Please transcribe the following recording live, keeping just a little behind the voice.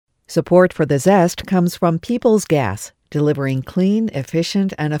Support for The Zest comes from Peoples Gas, delivering clean,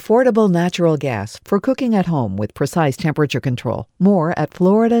 efficient, and affordable natural gas for cooking at home with precise temperature control. More at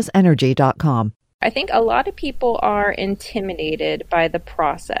floridasenergy.com. I think a lot of people are intimidated by the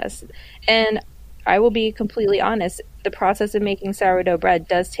process. And I will be completely honest, the process of making sourdough bread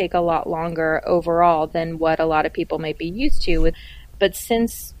does take a lot longer overall than what a lot of people might be used to. But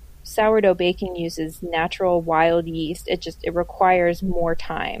since sourdough baking uses natural wild yeast, it requires more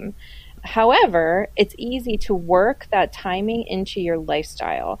time. However, it's easy to work that timing into your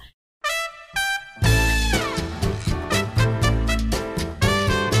lifestyle.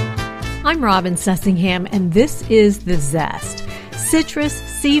 I'm Robin Sussingham, and this is The Zest. Citrus,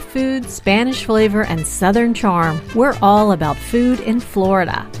 seafood, Spanish flavor, and Southern charm. We're all about food in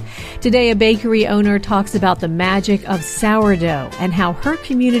Florida. Today, a bakery owner talks about the magic of sourdough and how her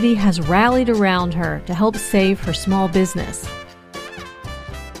community has rallied around her to help save her small business.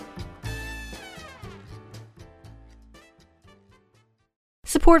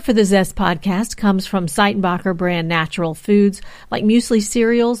 Support for the Zest podcast comes from Seitenbacher brand natural foods like muesli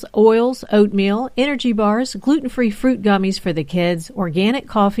cereals, oils, oatmeal, energy bars, gluten-free fruit gummies for the kids, organic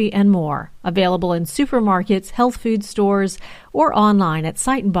coffee, and more. Available in supermarkets, health food stores, or online at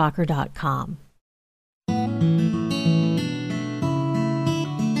Seitenbacher.com.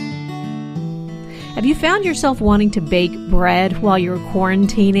 Have you found yourself wanting to bake bread while you're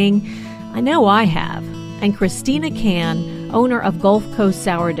quarantining? I know I have. And Christina Can, owner of Gulf Coast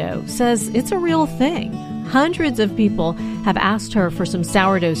Sourdough, says it's a real thing. Hundreds of people have asked her for some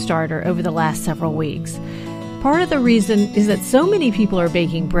sourdough starter over the last several weeks. Part of the reason is that so many people are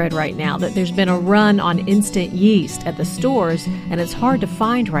baking bread right now that there's been a run on instant yeast at the stores, and it's hard to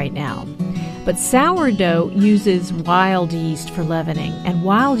find right now. But sourdough uses wild yeast for leavening, and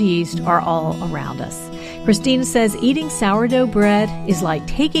wild yeast are all around us. Christina says eating sourdough bread is like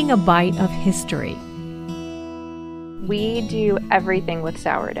taking a bite of history. We do everything with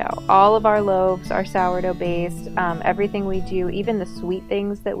sourdough. All of our loaves are sourdough based. Everything we do, even the sweet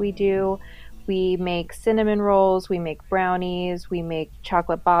things that we do, we make cinnamon rolls, we make brownies, we make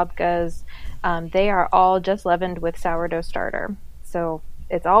chocolate babkas. They are all just leavened with sourdough starter. So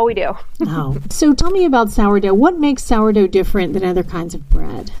it's all we do. Oh. So tell me about sourdough. What makes sourdough different than other kinds of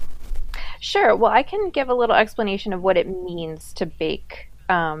bread? Sure. Well, I can give a little explanation of what it means to bake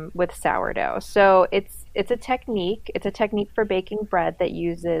with sourdough. So it's a technique. It's a technique for baking bread that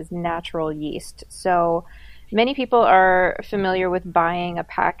uses natural yeast. So many people are familiar with buying a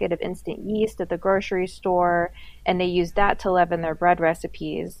packet of instant yeast at the grocery store, and they use that to leaven their bread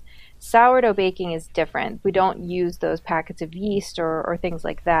recipes. Sourdough baking is different. We don't use those packets of yeast or things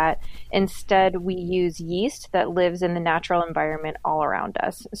like that. Instead, we use yeast that lives in the natural environment all around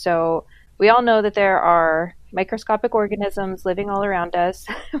us. So we all know that there are microscopic organisms living all around us.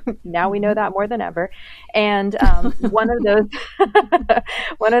 Now we know that more than ever. And one of those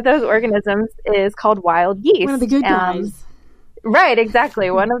organisms is called wild yeast. One of the good guys. Right,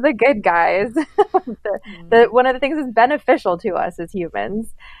 exactly. One of the good guys. One of the things that's beneficial to us as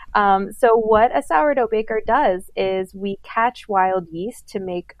humans. So what a sourdough baker does is we catch wild yeast to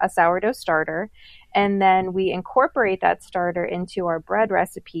make a sourdough starter, and then we incorporate that starter into our bread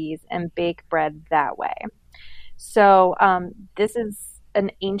recipes and bake bread that way. So this is an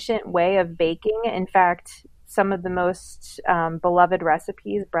ancient way of baking. In fact, some of the most beloved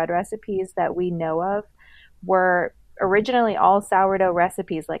recipes, bread recipes that we know of, were originally all sourdough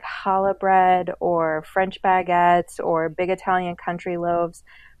recipes like challah bread or French baguettes or big Italian country loaves.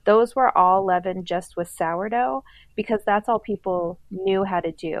 Those were all leavened just with sourdough because that's all people knew how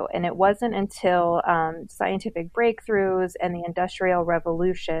to do. And it wasn't until scientific breakthroughs and the Industrial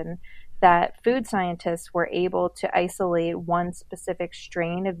Revolution that food scientists were able to isolate one specific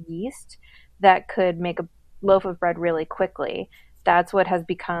strain of yeast that could make a loaf of bread really quickly. That's what has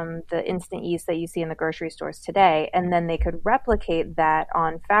become the instant yeast that you see in the grocery stores today. And then they could replicate that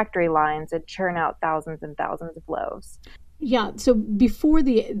on factory lines and churn out thousands and thousands of loaves. Yeah, so before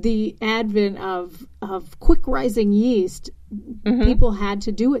the advent of quick rising yeast, people had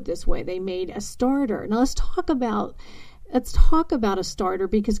to do it this way. They made a starter. Now let's talk about a starter,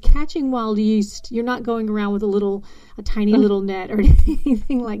 because catching wild yeast, you're not going around with a tiny little net or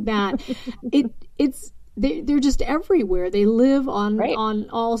anything like that. They're just everywhere. They live on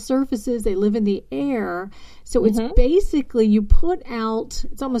all surfaces. They live in the air. So it's basically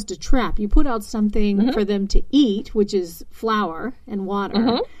it's almost a trap. You put out something for them to eat, which is flour and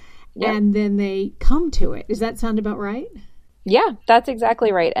water, and then they come to it. Does that sound about right? Yeah, that's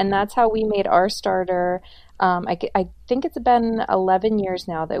exactly right. And that's how we made our starter. I think it's been 11 years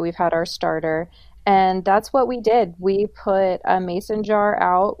now that we've had our starter. And that's what we did. We put a mason jar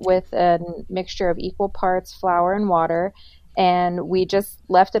out with a mixture of equal parts flour and water, and we just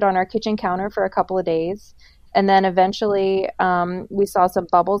left it on our kitchen counter for a couple of days. And then eventually we saw some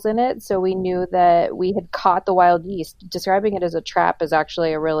bubbles in it, so we knew that we had caught the wild yeast. Describing it as a trap is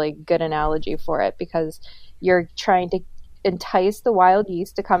actually a really good analogy for it, because you're trying to entice the wild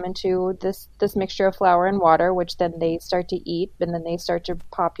yeast to come into this mixture of flour and water, which then they start to eat, and then they start to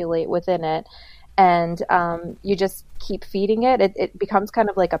populate within it. And you just keep feeding it. It becomes kind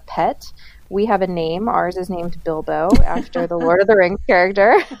of like a pet. We have a name. Ours is named Bilbo, after the Lord of the Rings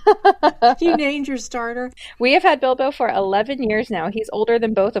character. You named your starter? We have had Bilbo for 11 years now. He's older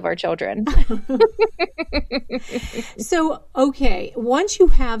than both of our children. So, okay, once you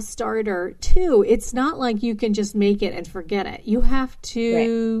have starter too, it's not like you can just make it and forget it. You have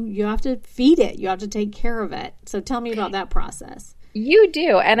to feed it. You have to take care of it. So tell me about that process. You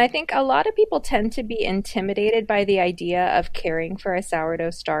do. And I think a lot of people tend to be intimidated by the idea of caring for a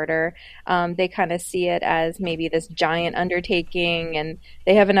sourdough starter. They kind of see it as maybe this giant undertaking, and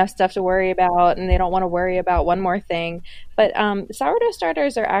they have enough stuff to worry about, and they don't want to worry about one more thing. But sourdough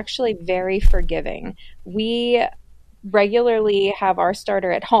starters are actually very forgiving. We regularly have our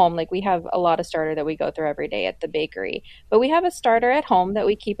starter at home. Like, we have a lot of starter that we go through every day at the bakery, but we have a starter at home that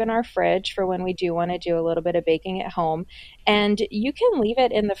we keep in our fridge for when we do want to do a little bit of baking at home. And you can leave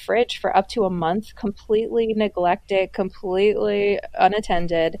it in the fridge for up to a month, completely neglected, completely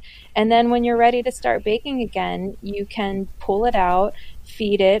unattended. And then when you're ready to start baking again, you can pull it out,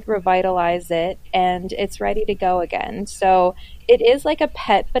 feed it, revitalize it, and it's ready to go again. So it is like a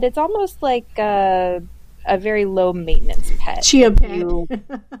pet, but it's almost like a very low maintenance pet. Chia pet.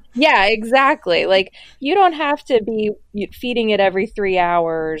 Yeah, exactly. Like, you don't have to be feeding it every 3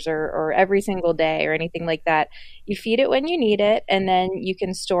 hours or every single day or anything like that. You feed it when you need it, and then you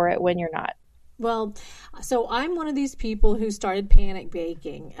can store it when you're not. Well, so I'm one of these people who started panic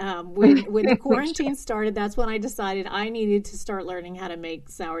baking. When the quarantine started, that's when I decided I needed to start learning how to make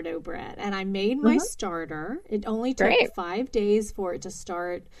sourdough bread. And I made my starter. It only took 5 days for it to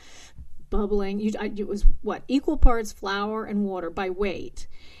start bubbling. It was equal parts flour and water by weight.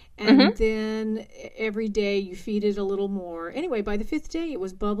 And then every day you feed it a little more. Anyway, by the 5th day, it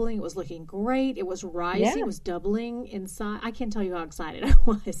was bubbling. It was looking great. It was rising. Yeah. It was doubling inside. I can't tell you how excited I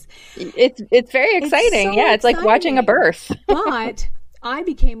was. It's very exciting. It's exciting. Like watching a birth. But I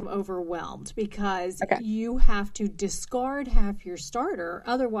became overwhelmed because you have to discard half your starter.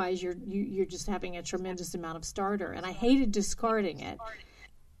 Otherwise, you're just having a tremendous amount of starter. And I hated discarding it.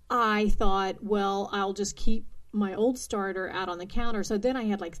 I thought, well, I'll just keep my old starter out on the counter. So then I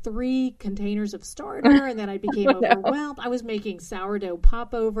had like 3 containers of starter, and then I became overwhelmed. I was making sourdough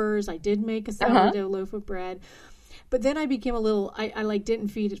popovers. I did make a sourdough loaf of bread. But then I became I didn't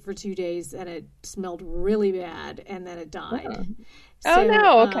feed it for 2 days, and it smelled really bad, and then it died. Oh,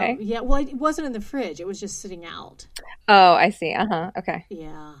 no. Okay. Well, it wasn't in the fridge. It was just sitting out. Oh, I see. Okay.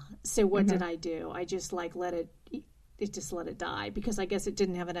 Yeah. So what did I do? I just let it die, because I guess it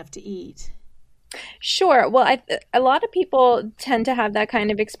didn't have enough to eat. Sure. Well, a lot of people tend to have that kind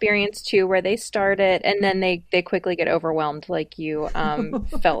of experience too, where they start it and then they quickly get overwhelmed, like you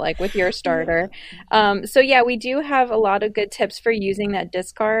felt like with your starter. So yeah, we do have a lot of good tips for using that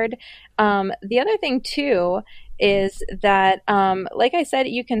discard. The other thing too is that, like I said,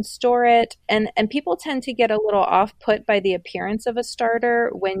 you can store it, and people tend to get a little off put by the appearance of a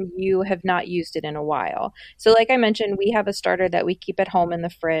starter when you have not used it in a while. So like I mentioned, we have a starter that we keep at home in the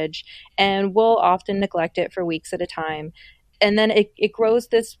fridge, and we'll often neglect it for weeks at a time. And then it grows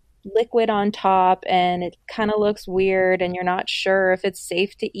this liquid on top, and it kind of looks weird, and you're not sure if it's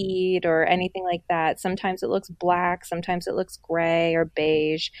safe to eat or anything like that. Sometimes it looks black, sometimes it looks gray or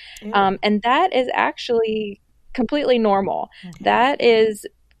beige. And that is actually completely normal. Okay. That is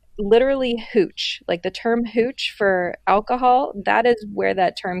literally hooch. Like the term hooch for alcohol, that is where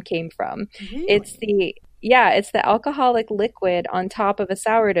that term came from. Really? It's the alcoholic liquid on top of a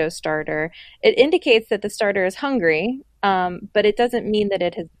sourdough starter. It indicates that the starter is hungry, but it doesn't mean that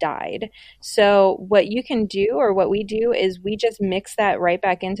it has died. So what you can do, or what we do, is we just mix that right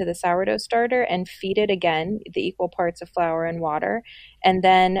back into the sourdough starter and feed it again, the equal parts of flour and water. And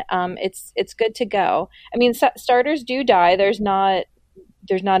then it's good to go. I mean, starters do die. There's not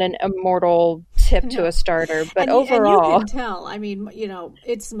an immortal tip to a starter, but overall, and you can tell. I mean,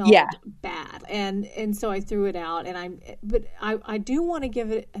 it smelled bad, and so I threw it out. But I do want to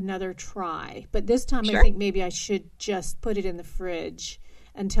give it another try. But this time, I think maybe I should just put it in the fridge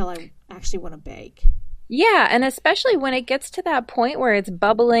until I actually want to bake. Yeah, and especially when it gets to that point where it's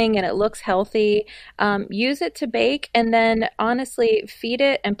bubbling and it looks healthy, use it to bake and then honestly feed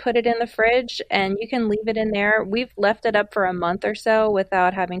it and put it in the fridge and you can leave it in there. We've left it up for a month or so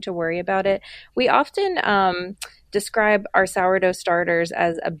without having to worry about it. We often describe our sourdough starters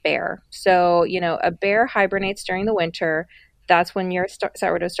as a bear. So, a bear hibernates during the winter. That's when your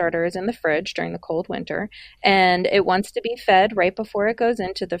sourdough starter is in the fridge during the cold winter, and it wants to be fed right before it goes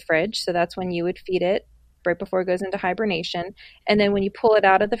into the fridge. So that's when you would feed it right before it goes into hibernation. And then when you pull it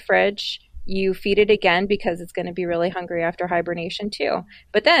out of the fridge, you feed it again because it's going to be really hungry after hibernation too.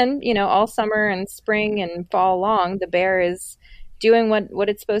 But then, all summer and spring and fall long, the bear is doing what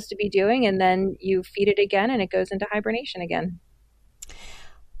it's supposed to be doing, and then you feed it again and it goes into hibernation again.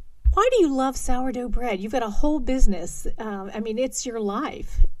 Why do you love sourdough bread? You've got a whole business. It's your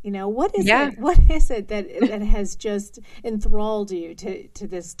life. What is it? What is it that has just enthralled you to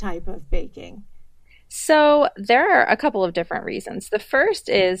this type of baking? So there are a couple of different reasons. The first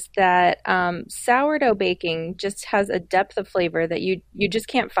is that sourdough baking just has a depth of flavor that you just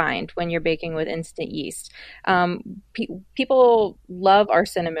can't find when you're baking with instant yeast. People love our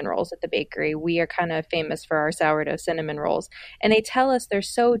cinnamon rolls at the bakery. We are kind of famous for our sourdough cinnamon rolls. And they tell us they're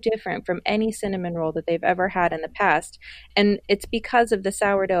so different from any cinnamon roll that they've ever had in the past. And it's because of the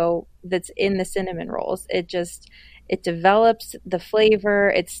sourdough that's in the cinnamon rolls. It develops the flavor,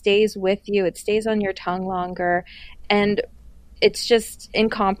 it stays with you, it stays on your tongue longer, and it's just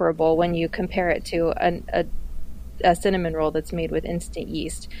incomparable when you compare it to a cinnamon roll that's made with instant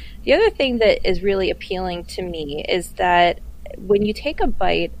yeast. The other thing that is really appealing to me is that when you take a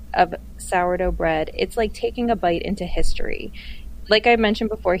bite of sourdough bread, it's like taking a bite into history. Like I mentioned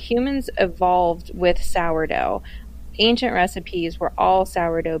before, humans evolved with sourdough. Ancient recipes were all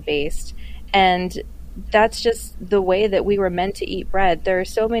sourdough based, and that's just the way that we were meant to eat bread. There are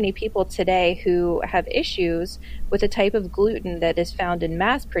so many people today who have issues with a type of gluten that is found in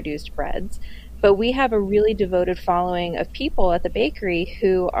mass-produced breads, but we have a really devoted following of people at the bakery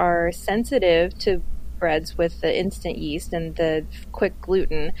who are sensitive to breads with the instant yeast and the quick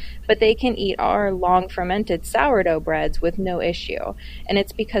gluten, but they can eat our long fermented sourdough breads with no issue. And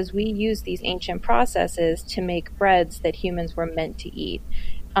it's because we use these ancient processes to make breads that humans were meant to eat.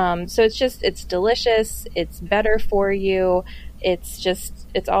 So it's delicious, it's better for you,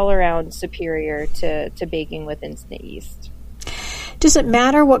 it's all around superior to baking with instant yeast. Does it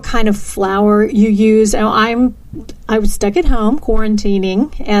matter what kind of flour you use? I was stuck at home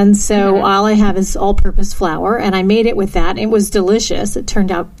quarantining, and so all I have is all-purpose flour, and I made it with that. It was delicious. It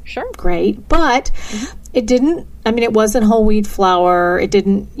turned out great, but it didn't, it wasn't whole wheat flour. It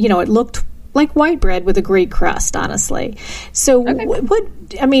didn't, it looked like white bread with a great crust, honestly. So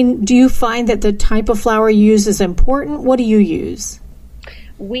do you find that the type of flour you use is important? What do you use?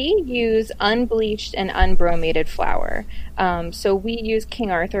 We use unbleached and unbromated flour. So we use King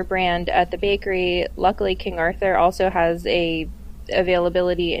Arthur brand at the bakery. Luckily, King Arthur also has a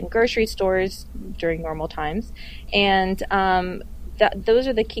availability in grocery stores during normal times. And those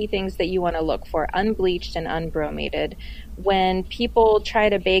are the key things that you want to look for, unbleached and unbromated. When people try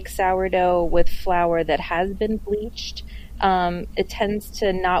to bake sourdough with flour that has been bleached, it tends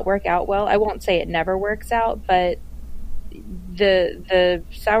to not work out well. I won't say it never works out, but the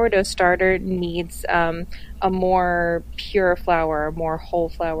sourdough starter needs a more pure flour, a more whole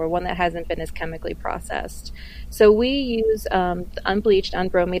flour, one that hasn't been as chemically processed. So we use unbleached,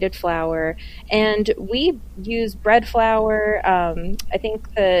 unbromated flour, and we use bread flour. I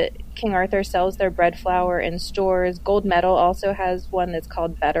think that King Arthur sells their bread flour in stores. Gold Medal also has one that's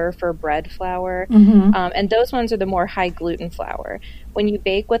called Better for bread flour, and those ones are the more high gluten flour. When you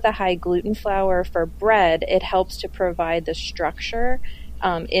bake with a high gluten flour for bread, it helps to provide the structure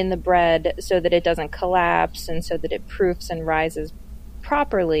in the bread so that it doesn't collapse and so that it proofs and rises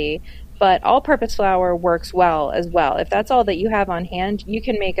properly. But all-purpose flour works well as well. If that's all that you have on hand, you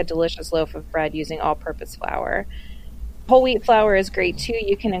can make a delicious loaf of bread using all-purpose flour. Whole wheat flour is great too.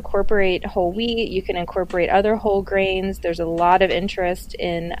 You can incorporate whole wheat. You can incorporate other whole grains. There's a lot of interest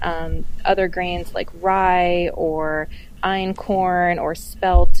in other grains like rye or einkorn or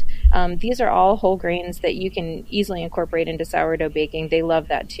spelt. These are all whole grains that you can easily incorporate into sourdough baking. They love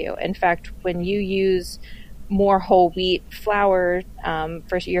that too. In fact, when you use more whole wheat flour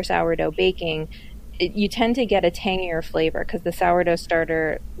for your sourdough baking, you tend to get a tangier flavor because the sourdough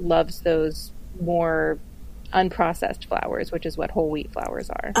starter loves those more unprocessed flours, which is what whole wheat flours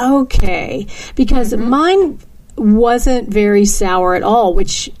are. Okay, because mine wasn't very sour at all,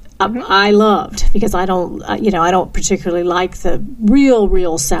 which I loved because I don't particularly like the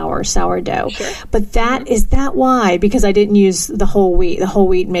real sourdough. Sure. But is that why? Because I didn't use the whole wheat. The whole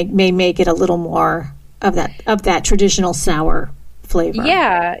wheat may make it a little more of that traditional sour flavor.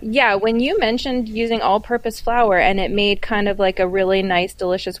 Yeah. When you mentioned using all-purpose flour and it made kind of like a really nice,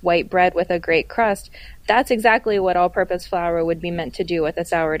 delicious white bread with a great crust, that's exactly what all-purpose flour would be meant to do with a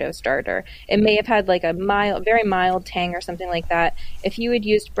sourdough starter. It may have had like a very mild tang or something like that. If you had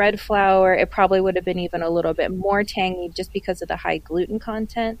used bread flour, it probably would have been even a little bit more tangy just because of the high gluten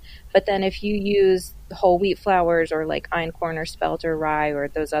content. But then if you use whole wheat flours or like einkorn or spelt or rye or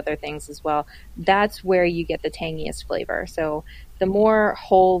those other things as well, that's where you get the tangiest flavor. So the more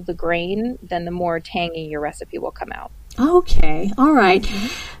whole the grain, then the more tangy your recipe will come out. Okay. All right.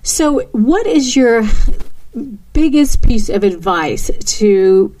 So what is your biggest piece of advice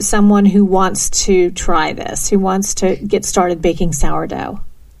to someone who wants to try this, who wants to get started baking sourdough?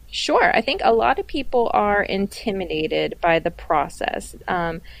 Sure. I think a lot of people are intimidated by the process.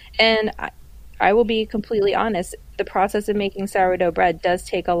 And I will be completely honest, the process of making sourdough bread does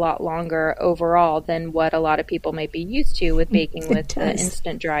take a lot longer overall than what a lot of people might be used to with baking with the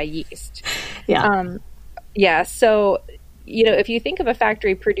instant dry yeast. Yeah. So, if you think of a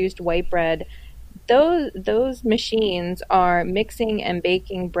factory-produced white bread, those machines are mixing and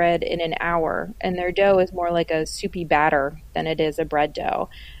baking bread in an hour, and their dough is more like a soupy batter than it is a bread dough.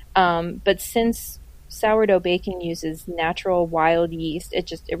 But since sourdough baking uses natural wild yeast,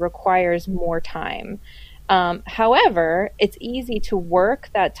 it requires more time. However, it's easy to work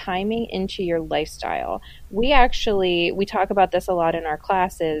that timing into your lifestyle. We talk about this a lot in our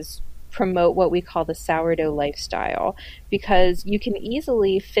classes, promote what we call the sourdough lifestyle, because you can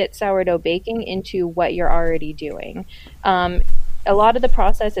easily fit sourdough baking into what you're already doing. A lot of the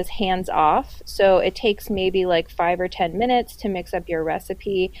process is hands off, so it takes maybe like 5 or 10 minutes to mix up your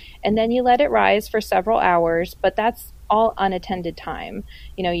recipe, and then you let it rise for several hours, but that's all unattended time.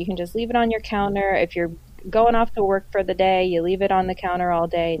 You can just leave it on your counter. If you're going off to work for the day, you leave it on the counter all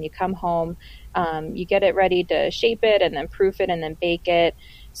day, and you come home, you get it ready to shape it and then proof it and then bake it.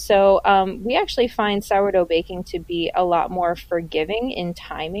 So we actually find sourdough baking to be a lot more forgiving in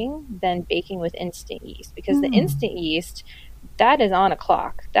timing than baking with instant yeast, because the instant yeast, that is on a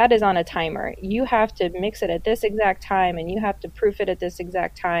clock. That is on a timer. You have to mix it at this exact time, and you have to proof it at this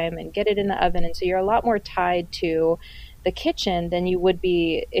exact time and get it in the oven. And so you're a lot more tied to the kitchen than you would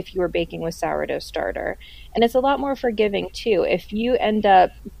be if you were baking with sourdough starter. And it's a lot more forgiving too. If you end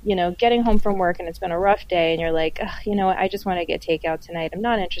up, getting home from work and it's been a rough day and you're like, I just want to get takeout tonight. I'm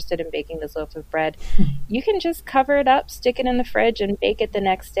not interested in baking this loaf of bread. You can just cover it up, stick it in the fridge, and bake it the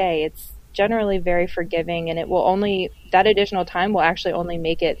next day. It's generally very forgiving, and that additional time will actually only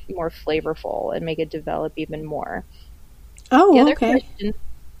make it more flavorful and make it develop even more. The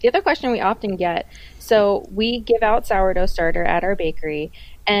other question we often get, so we give out sourdough starter at our bakery,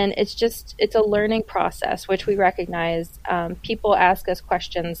 and it's a learning process, which we recognize. People ask us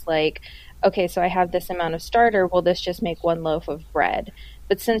questions like, okay, so I have this amount of starter, will this just make one loaf of bread?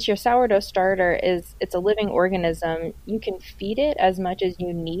 But since your sourdough starter it's a living organism, you can feed it as much as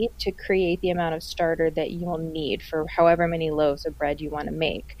you need to create the amount of starter that you'll need for however many loaves of bread you want to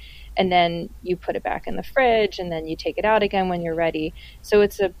make. And then you put it back in the fridge, and then you take it out again when you're ready. So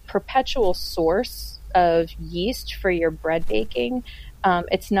it's a perpetual source of yeast for your bread baking.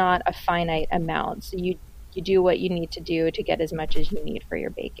 It's not a finite amount. So you do what you need to do to get as much as you need for your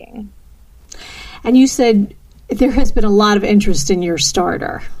baking. And you said there has been a lot of interest in your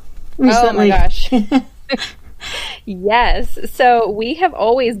starter recently. Oh my gosh. Yes. So we have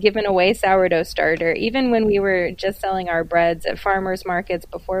always given away sourdough starter, even when we were just selling our breads at farmers markets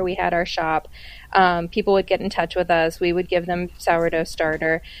before we had our shop. People would get in touch with us. We would give them sourdough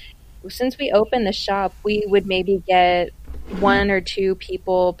starter. Since we opened the shop, we would maybe get 1 or 2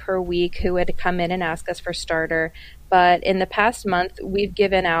 people per week who would come in and ask us for starter. But in the past month, we've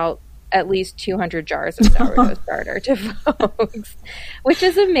given out at least 200 jars of sourdough starter to folks, which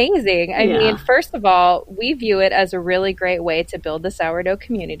is amazing. I mean, first of all, we view it as a really great way to build the sourdough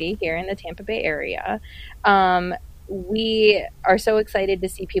community here in the Tampa Bay area. We are so excited to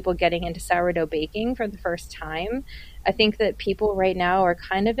see people getting into sourdough baking for the first time. I think that people right now are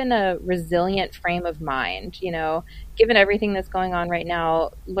kind of in a resilient frame of mind, given everything that's going on right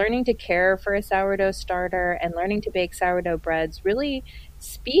now. Learning to care for a sourdough starter and learning to bake sourdough breads really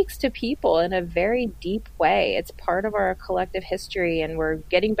speaks to people in a very deep way. It's part of our collective history, and we're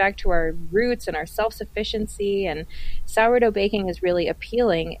getting back to our roots and our self-sufficiency, and sourdough baking is really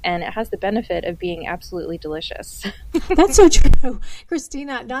appealing, and it has the benefit of being absolutely delicious. That's so true.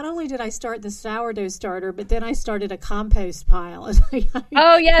 Christina, not only did I start the sourdough starter, but then I started a compost pile.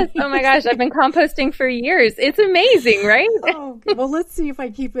 Oh, yes. Oh, my gosh. I've been composting for years. It's amazing, right? Oh, well, let's see if I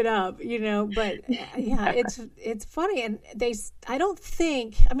keep it up, but yeah, it's funny. And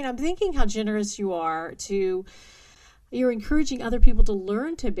I'm thinking how generous you are you're encouraging other people to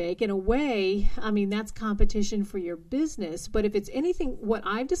learn to bake. In a way, that's competition for your business. But if it's anything, what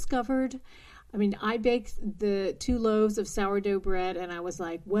I've discovered, I baked the 2 loaves of sourdough bread, and I was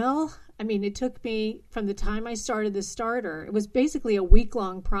like, it took me from the time I started the starter, it was basically a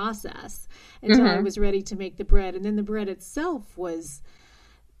week-long process until I was ready to make the bread. And then the bread itself was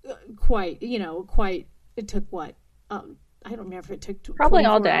quite, it took what? I don't remember if it took probably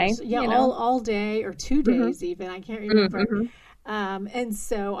all day. Hours. Yeah, all day or 2 days even. I can't remember. And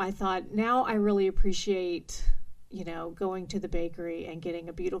so I thought, now I really appreciate going to the bakery and getting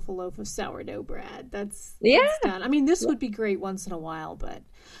a beautiful loaf of sourdough bread. That's done. This would be great once in a while, but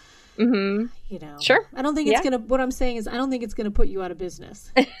sure. I don't think it's going to, what I'm saying is I don't think it's going to put you out of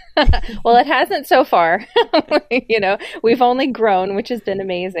business. Well, it hasn't so far. We've only grown, which has been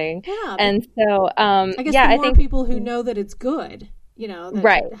amazing. Yeah. And so, I guess I think people who know that it's good,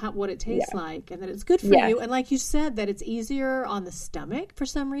 right. What it tastes like, and that it's good for you. And like you said, that it's easier on the stomach for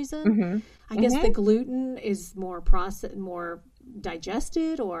some reason. I guess the gluten is more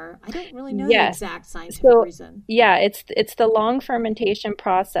digested, or I don't really know the exact scientific reason. Yeah, it's the long fermentation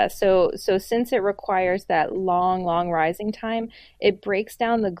process. So since it requires that long rising time, it breaks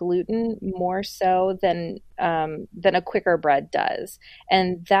down the gluten more so than a quicker bread does.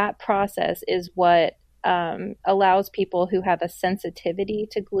 And that process is what allows people who have a sensitivity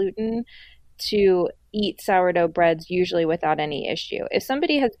to gluten to eat sourdough breads usually without any issue. If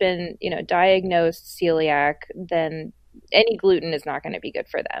somebody has been, diagnosed celiac, then any gluten is not going to be good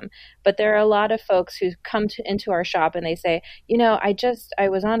for them. But there are a lot of folks who come into our shop and they say, I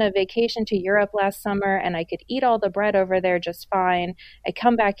was on a vacation to Europe last summer and I could eat all the bread over there just fine. I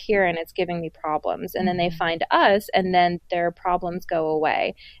come back here and it's giving me problems. And then they find us and then their problems go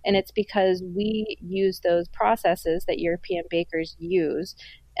away. And it's because we use those processes that European bakers use,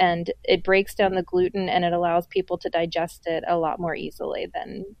 and it breaks down the gluten and it allows people to digest it a lot more easily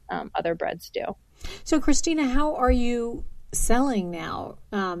than other breads do. So, Christina, how are you selling now?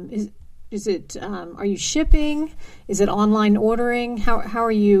 Is it are you shipping? Is it online ordering? How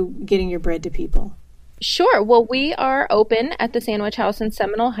are you getting your bread to people? Sure. Well, we are open at the Sandwich House in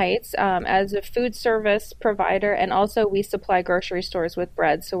Seminole Heights as a food service provider, and also we supply grocery stores with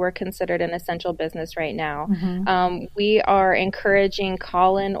bread, so we're considered an essential business right now. We are encouraging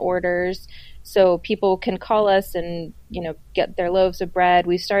call-in orders, so people can call us and get their loaves of bread.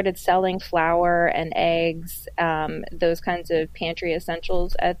 We started selling flour and eggs, those kinds of pantry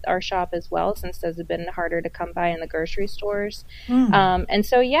essentials at our shop as well, since those have been harder to come by in the grocery stores. And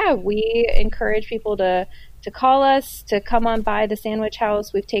so, we encourage people to call us, to come on by the Sandwich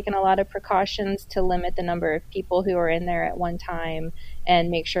House. We've taken a lot of precautions to limit the number of people who are in there at one time and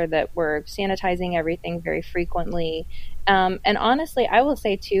make sure that we're sanitizing everything very frequently. And honestly, I will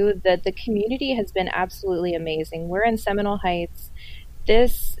say too that the community has been absolutely amazing. We're in Seminole Heights.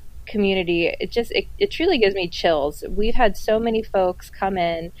 This community, it truly gives me chills. We've had so many folks come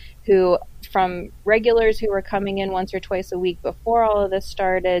in who, from regulars who were coming in once or twice a week before all of this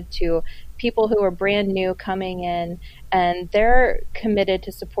started, to people who are brand new coming in, and they're committed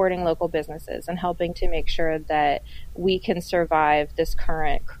to supporting local businesses and helping to make sure that we can survive this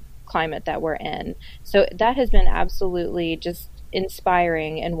current climate that we're in. So that has been absolutely just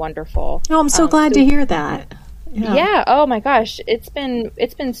inspiring and wonderful. Oh, I'm so glad to hear that. Yeah. Oh my gosh. It's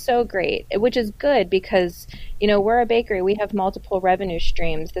been so great, which is good because, we're a bakery. We have multiple revenue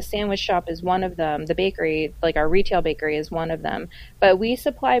streams. The sandwich shop is one of them. The bakery, like our retail bakery, is one of them. But we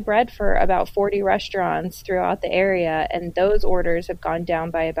supply bread for about 40 restaurants throughout the area, and those orders have gone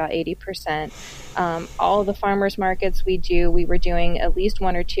down by about 80%. All the farmers markets we were doing at least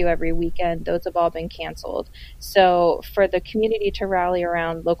one or two every weekend. Those have all been canceled. So for the community to rally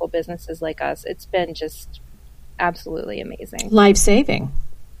around local businesses like us, it's been just absolutely amazing. Life-saving.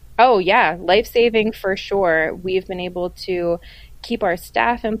 Oh, yeah. Life-saving for sure. We've been able to keep our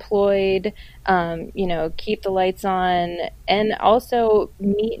staff employed, keep the lights on, and also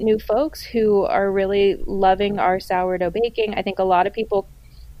meet new folks who are really loving our sourdough baking. I think a lot of people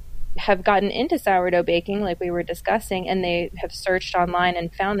have gotten into sourdough baking, like we were discussing, and they have searched online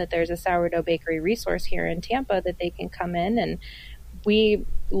and found that there's a sourdough bakery resource here in Tampa that they can come in, and we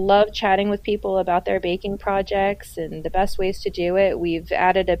love chatting with people about their baking projects and the best ways to do it. We've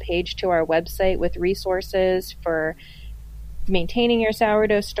added a page to our website with resources for maintaining your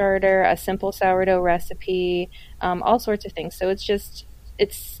sourdough starter, a simple sourdough recipe, all sorts of things. So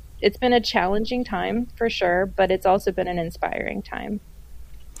it's it's been a challenging time for sure, but it's also been an inspiring time.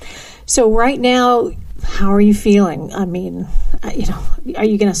 So right now, how are you feeling? I mean, are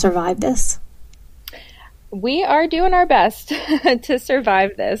you going to survive this? We are doing our best to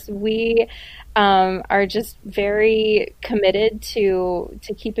survive this. We are just very committed to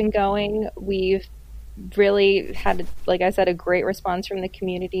keeping going. We've really had, like I said, a great response from the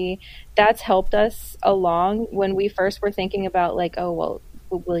community. That's helped us along when we first were thinking about like, oh, well,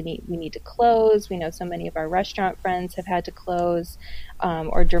 we need to close. We know so many of our restaurant friends have had to close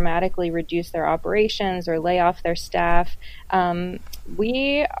or dramatically reduce their operations or lay off their staff.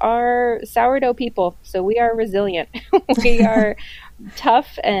 We are sourdough people, so we are resilient. We are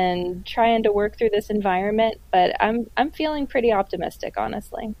tough and trying to work through this environment, but I'm feeling pretty optimistic,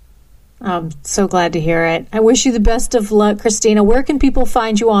 honestly. I'm so glad to hear it. I wish you the best of luck, Christina. Where can people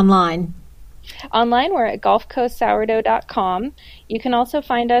find you online? Online, we're at gulfcoastsourdough.com. You can also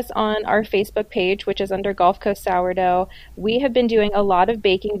find us on our Facebook page, which is under Gulf Coast Sourdough. We have been doing a lot of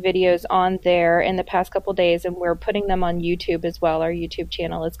baking videos on there in the past couple days, and we're putting them on YouTube as well. Our YouTube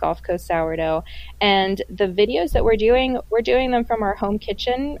channel is Gulf Coast Sourdough. And the videos that we're doing them from our home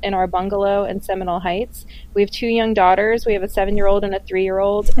kitchen in our bungalow in Seminole Heights. We have 2 young daughters. We have a 7-year-old and a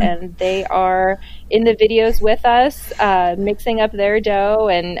 3-year-old, and they are in the videos with us, mixing up their dough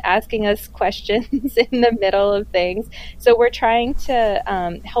and asking us questions in the middle of things. So we're trying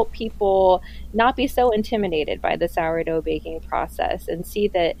to help people not be so intimidated by the sourdough baking process and see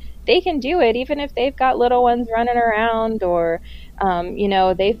that they can do it even if they've got little ones running around or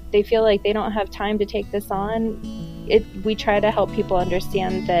they feel like they don't have time to take this on. We try to help people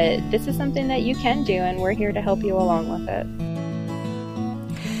understand that this is something that you can do, and we're here to help you along with it.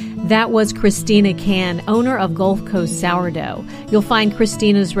 That was Christina Can, owner of Gulf Coast Sourdough. You'll find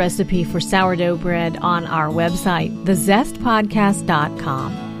Christina's recipe for sourdough bread on our website,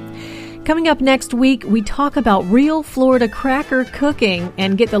 thezestpodcast.com. Coming up next week, we talk about real Florida cracker cooking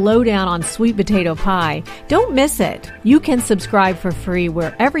and get the lowdown on sweet potato pie. Don't miss it. You can subscribe for free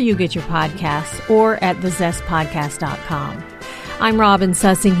wherever you get your podcasts or at thezestpodcast.com. I'm Robin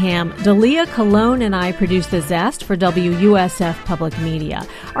Sussingham. Dalia Colon and I produce The Zest for WUSF Public Media.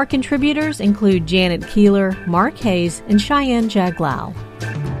 Our contributors include Janet Keeler, Mark Hayes, and Cheyenne Jaglal.